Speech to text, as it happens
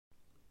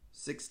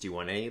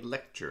61A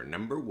Lecture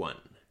Number 1,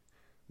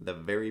 the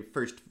very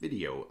first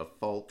video of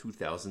Fall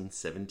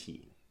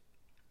 2017.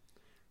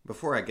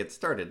 Before I get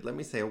started, let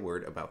me say a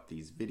word about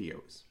these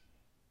videos.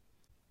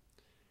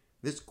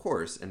 This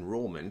course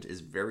enrollment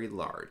is very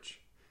large,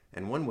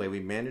 and one way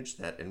we manage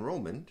that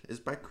enrollment is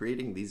by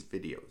creating these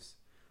videos,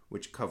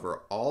 which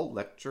cover all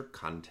lecture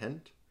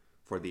content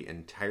for the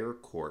entire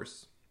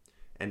course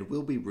and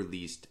will be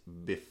released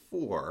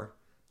before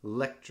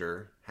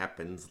lecture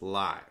happens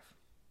live.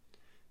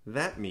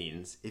 That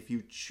means if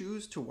you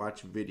choose to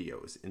watch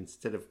videos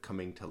instead of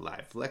coming to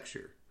live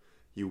lecture,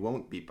 you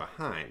won't be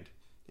behind.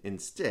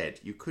 Instead,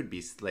 you could be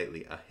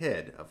slightly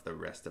ahead of the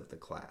rest of the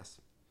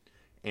class,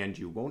 and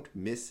you won't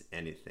miss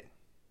anything.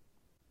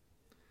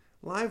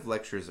 Live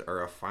lectures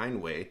are a fine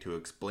way to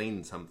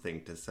explain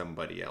something to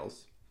somebody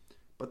else,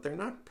 but they're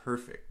not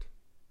perfect.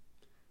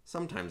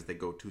 Sometimes they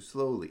go too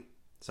slowly,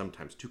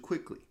 sometimes too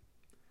quickly.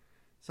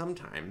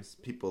 Sometimes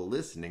people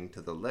listening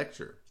to the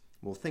lecture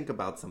will think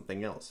about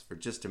something else for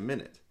just a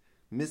minute,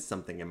 miss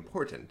something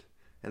important,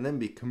 and then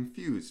be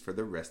confused for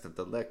the rest of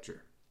the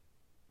lecture.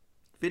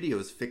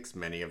 Videos fix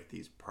many of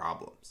these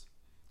problems.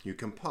 You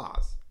can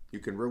pause, you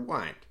can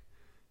rewind,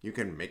 you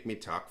can make me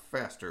talk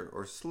faster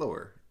or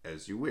slower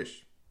as you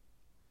wish.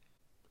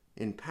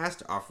 In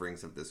past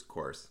offerings of this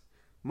course,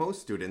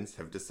 most students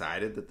have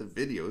decided that the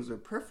videos are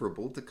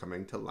preferable to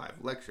coming to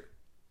live lecture.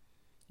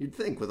 You'd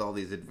think with all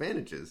these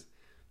advantages,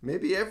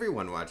 maybe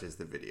everyone watches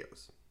the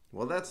videos.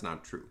 Well, that's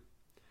not true.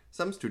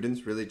 Some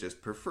students really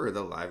just prefer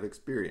the live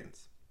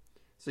experience.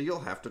 So you'll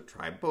have to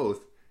try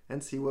both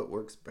and see what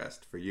works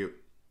best for you.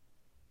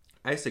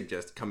 I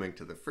suggest coming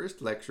to the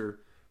first lecture,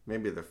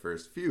 maybe the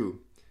first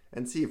few,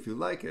 and see if you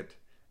like it,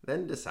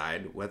 then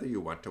decide whether you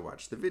want to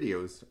watch the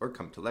videos or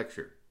come to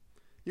lecture.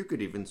 You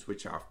could even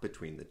switch off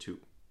between the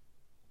two.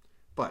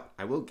 But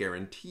I will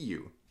guarantee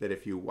you that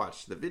if you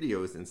watch the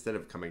videos instead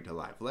of coming to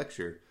live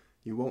lecture,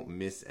 you won't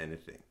miss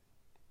anything.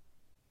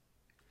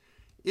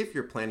 If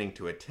you're planning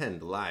to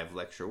attend live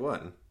Lecture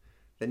 1,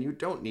 then you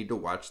don't need to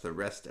watch the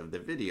rest of the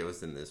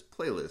videos in this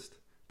playlist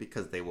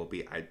because they will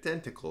be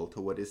identical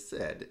to what is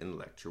said in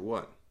Lecture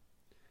 1.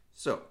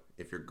 So,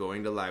 if you're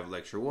going to live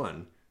Lecture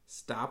 1,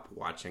 stop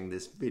watching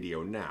this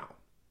video now.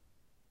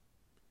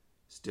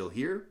 Still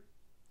here?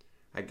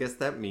 I guess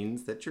that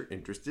means that you're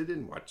interested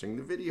in watching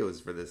the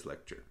videos for this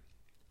lecture.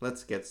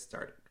 Let's get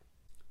started.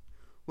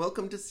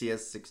 Welcome to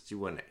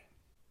CS61A.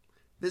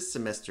 This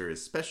semester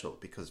is special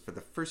because for the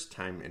first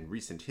time in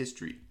recent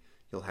history,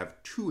 you'll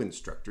have 2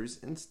 instructors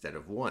instead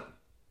of 1.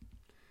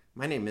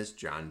 My name is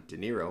John De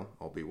Niro.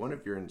 I'll be one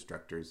of your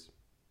instructors.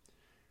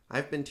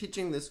 I've been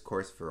teaching this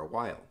course for a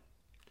while.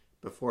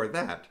 Before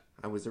that,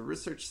 I was a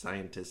research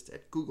scientist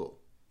at Google,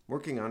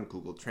 working on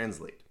Google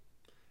Translate.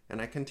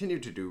 And I continue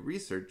to do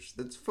research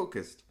that's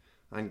focused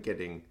on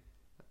getting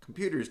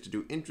computers to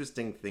do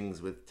interesting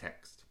things with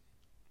text.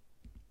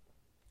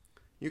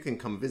 You can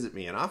come visit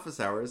me in office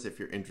hours if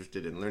you're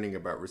interested in learning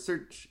about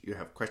research, you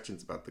have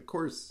questions about the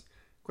course,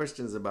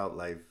 questions about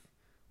life,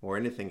 or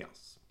anything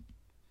else.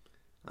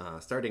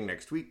 Starting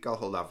next week, I'll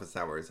hold office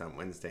hours on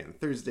Wednesday and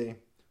Thursday,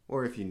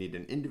 or if you need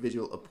an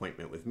individual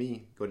appointment with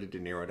me, go to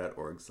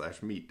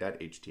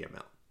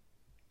deniro.org/meet.html.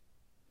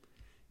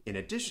 In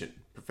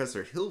addition,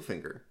 Professor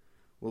Hilfinger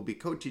will be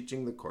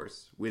co-teaching the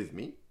course with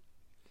me.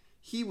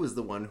 He was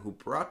the one who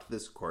brought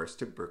this course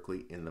to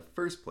Berkeley in the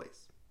first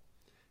place.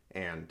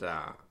 And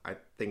I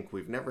think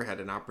we've never had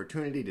an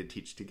opportunity to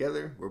teach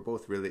together. We're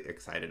both really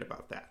excited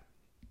about that.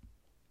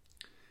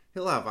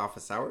 He'll have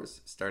office hours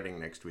starting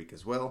next week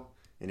as well,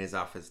 in his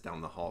office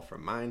down the hall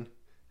from mine,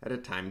 at a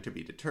time to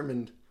be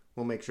determined.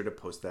 We'll make sure to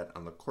post that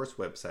on the course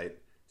website,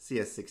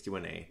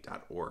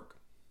 cs61a.org.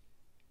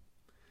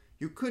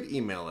 You could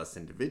email us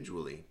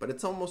individually, but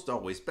it's almost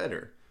always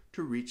better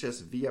to reach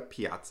us via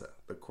Piazza,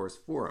 the course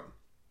forum.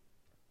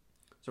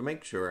 So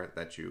make sure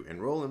that you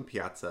enroll in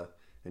Piazza,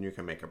 and you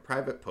can make a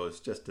private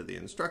post just to the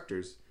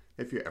instructors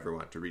if you ever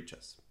want to reach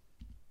us.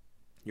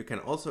 You can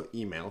also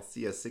email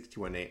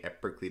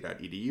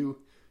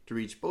cs61a@berkeley.edu to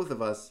reach both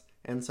of us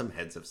and some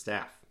heads of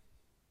staff.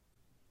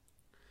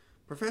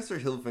 Professor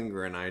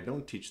Hilfinger and I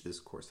don't teach this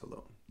course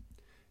alone.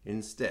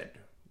 Instead,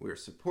 we're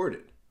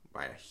supported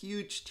by a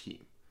huge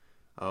team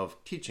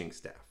of teaching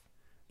staff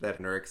that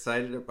are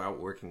excited about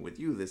working with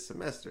you this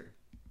semester.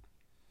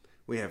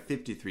 We have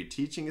 53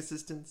 teaching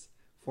assistants,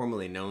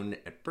 formerly known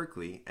at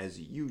Berkeley as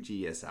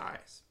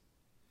UGSIs.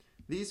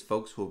 These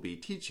folks will be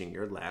teaching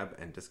your lab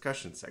and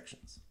discussion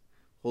sections,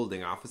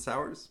 holding office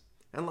hours,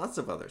 and lots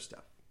of other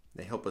stuff.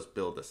 They help us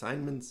build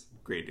assignments,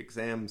 grade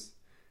exams,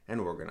 and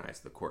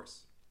organize the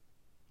course.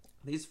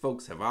 These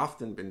folks have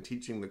often been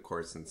teaching the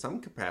course in some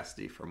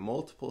capacity for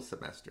multiple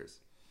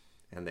semesters,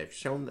 and they've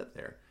shown that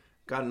they're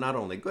not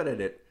only good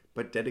at it,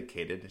 but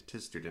dedicated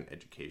to student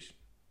education.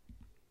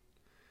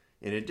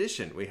 In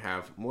addition, we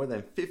have more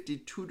than 50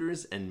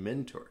 tutors and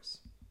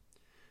mentors.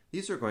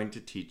 These are going to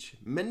teach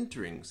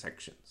mentoring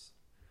sections,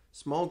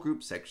 small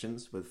group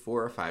sections with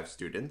 4 or 5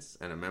 students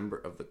and a member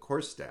of the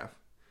course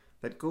staff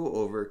that go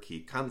over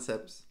key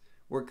concepts,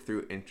 work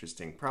through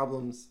interesting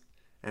problems,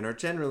 and are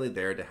generally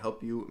there to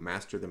help you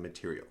master the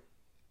material.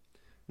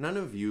 None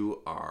of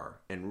you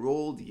are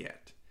enrolled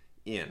yet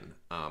in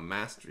a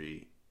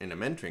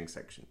mentoring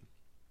section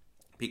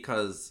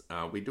because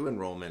we do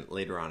enrollment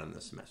later on in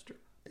the semester.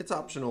 It's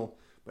optional,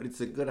 but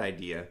it's a good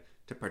idea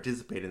to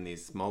participate in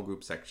these small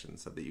group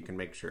sections so that you can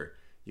make sure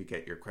you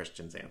get your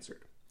questions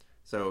answered.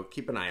 So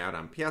keep an eye out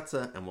on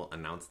Piazza, and we'll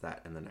announce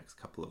that in the next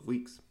couple of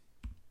weeks.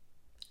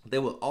 They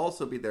will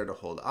also be there to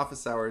hold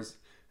office hours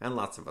and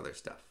lots of other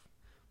stuff.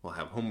 We'll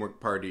have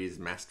homework parties,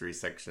 mastery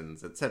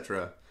sections,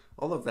 etc.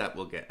 All of that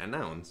will get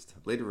announced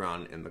later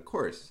on in the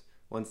course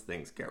once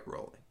things get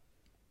rolling.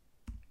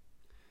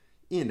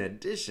 In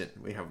addition,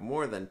 we have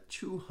more than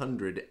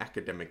 200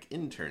 academic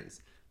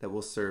interns that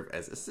will serve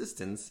as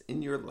assistants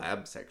in your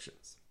lab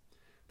sections.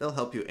 They'll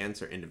help you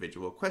answer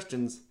individual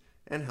questions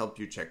and help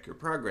you check your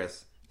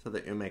progress so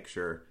that you make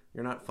sure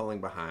you're not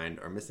falling behind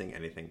or missing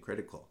anything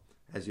critical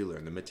as you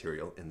learn the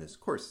material in this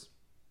course.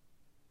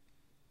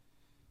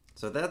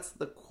 So that's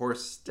the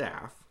course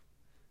staff.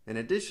 In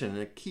addition,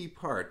 a key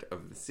part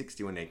of the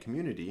 61A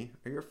community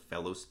are your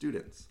fellow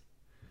students.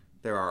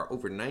 There are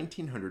over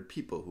 1,900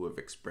 people who have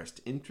expressed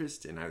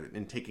interest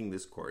in taking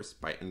this course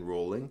by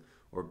enrolling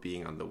or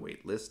being on the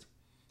wait list,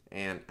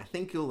 and I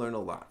think you'll learn a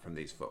lot from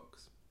these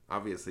folks.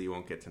 Obviously, you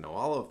won't get to know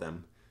all of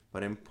them,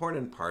 but an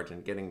important part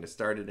in getting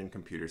started in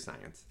computer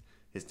science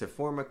is to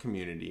form a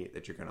community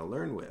that you're going to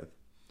learn with,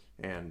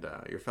 and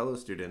your fellow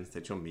students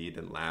that you'll meet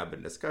in lab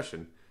and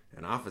discussion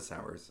and office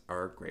hours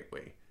are a great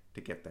way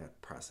to get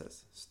that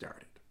process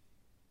started.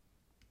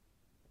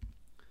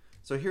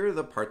 So here are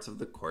the parts of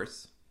the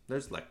course.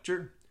 There's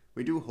lecture.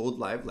 We do hold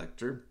live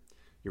lecture.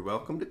 You're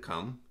welcome to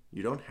come.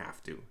 You don't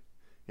have to.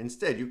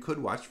 Instead, you could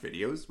watch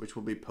videos, which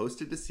will be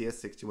posted to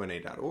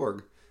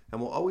cs61a.org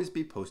and will always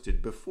be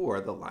posted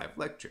before the live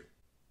lecture.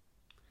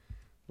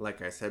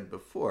 Like I said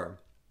before,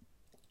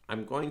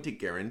 I'm going to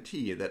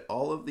guarantee that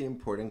all of the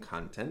important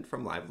content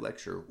from live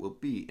lecture will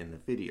be in the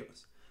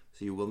videos,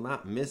 so you will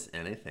not miss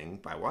anything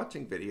by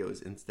watching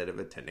videos instead of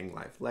attending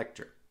live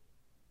lecture.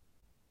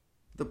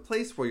 The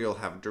place where you'll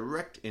have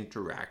direct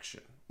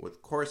interaction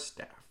with course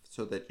staff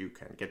so that you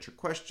can get your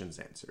questions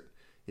answered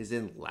is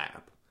in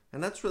lab,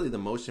 and that's really the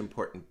most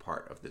important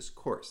part of this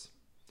course.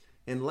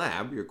 In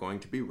lab, you're going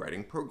to be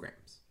writing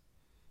programs.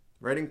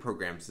 Writing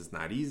programs is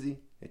not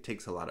easy, it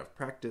takes a lot of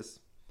practice,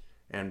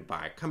 and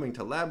by coming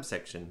to lab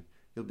section,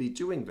 you'll be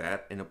doing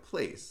that in a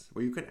place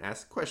where you can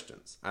ask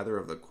questions, either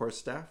of the course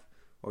staff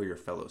or your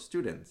fellow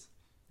students,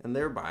 and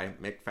thereby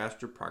make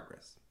faster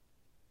progress.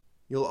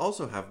 You'll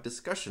also have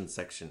discussion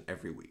section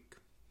every week.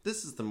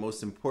 This is the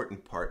most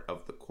important part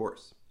of the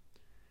course,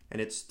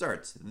 and it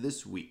starts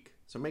this week,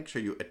 so make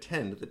sure you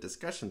attend the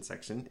discussion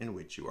section in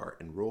which you are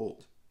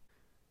enrolled.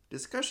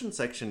 Discussion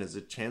section is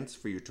a chance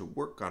for you to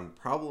work on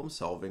problem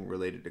solving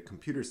related to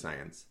computer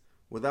science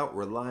without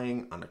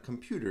relying on a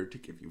computer to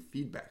give you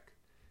feedback.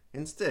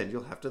 Instead,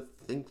 you'll have to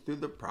think through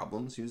the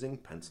problems using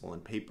pencil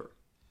and paper,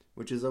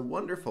 which is a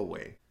wonderful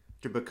way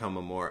to become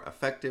a more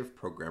effective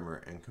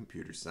programmer and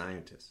computer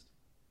scientist.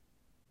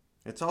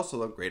 It's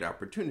also a great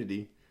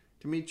opportunity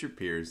to meet your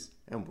peers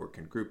and work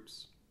in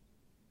groups.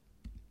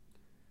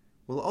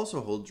 We'll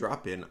also hold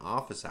drop-in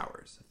office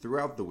hours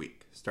throughout the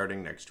week,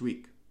 starting next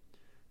week.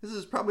 This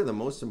is probably the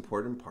most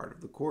important part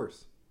of the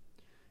course.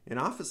 In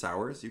office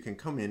hours, you can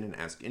come in and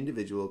ask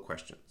individual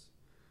questions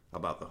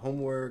about the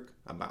homework,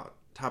 about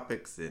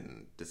topics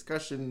in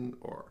discussion,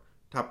 or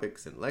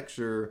topics in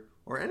lecture,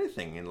 or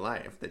anything in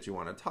life that you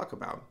want to talk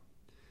about.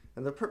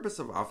 And the purpose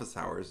of office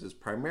hours is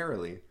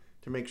primarily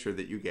to make sure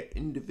that you get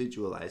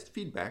individualized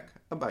feedback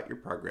about your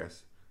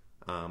progress,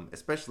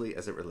 especially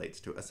as it relates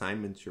to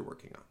assignments you're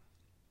working on.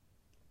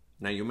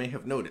 Now, you may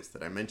have noticed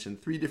that I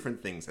mentioned 3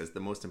 different things as the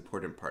most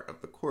important part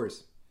of the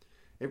course.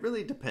 It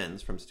really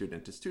depends from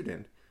student to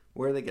student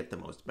where they get the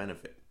most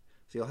benefit.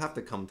 So you'll have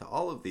to come to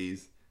all of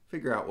these,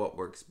 figure out what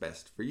works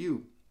best for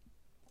you,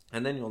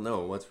 and then you'll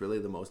know what's really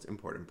the most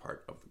important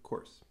part of the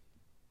course.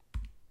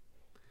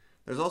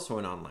 There's also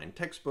an online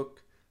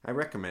textbook. I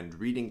recommend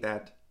reading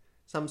that.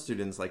 Some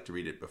students like to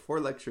read it before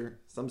lecture,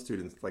 some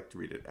students like to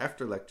read it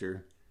after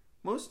lecture.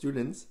 Most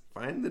students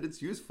find that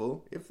it's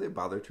useful if they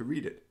bother to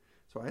read it,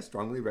 so I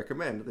strongly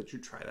recommend that you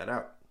try that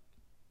out.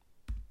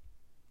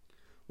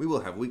 We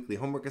will have weekly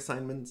homework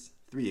assignments,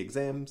 3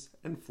 exams,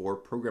 and 4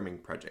 programming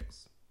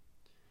projects.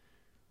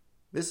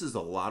 This is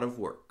a lot of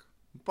work,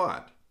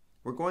 but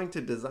we're going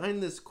to design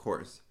this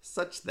course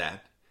such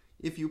that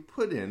if you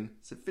put in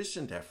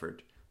sufficient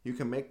effort, you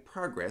can make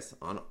progress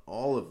on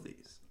all of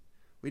these.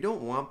 We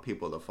don't want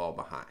people to fall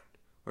behind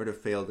or to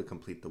fail to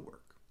complete the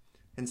work.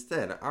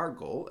 Instead, our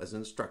goal as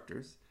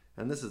instructors,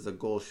 and this is a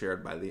goal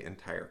shared by the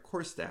entire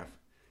course staff,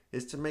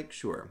 is to make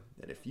sure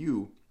that if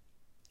you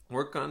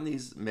work on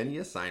these many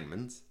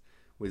assignments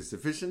with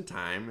sufficient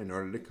time in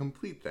order to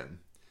complete them,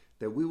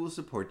 that we will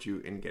support you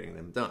in getting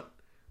them done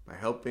by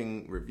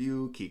helping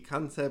review key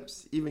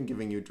concepts, even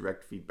giving you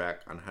direct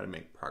feedback on how to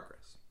make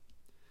progress.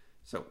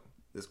 So,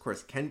 this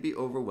course can be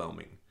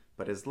overwhelming,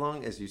 but as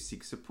long as you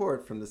seek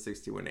support from the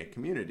 61A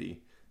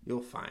community,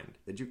 you'll find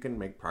that you can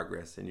make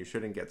progress and you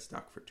shouldn't get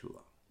stuck for too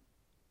long.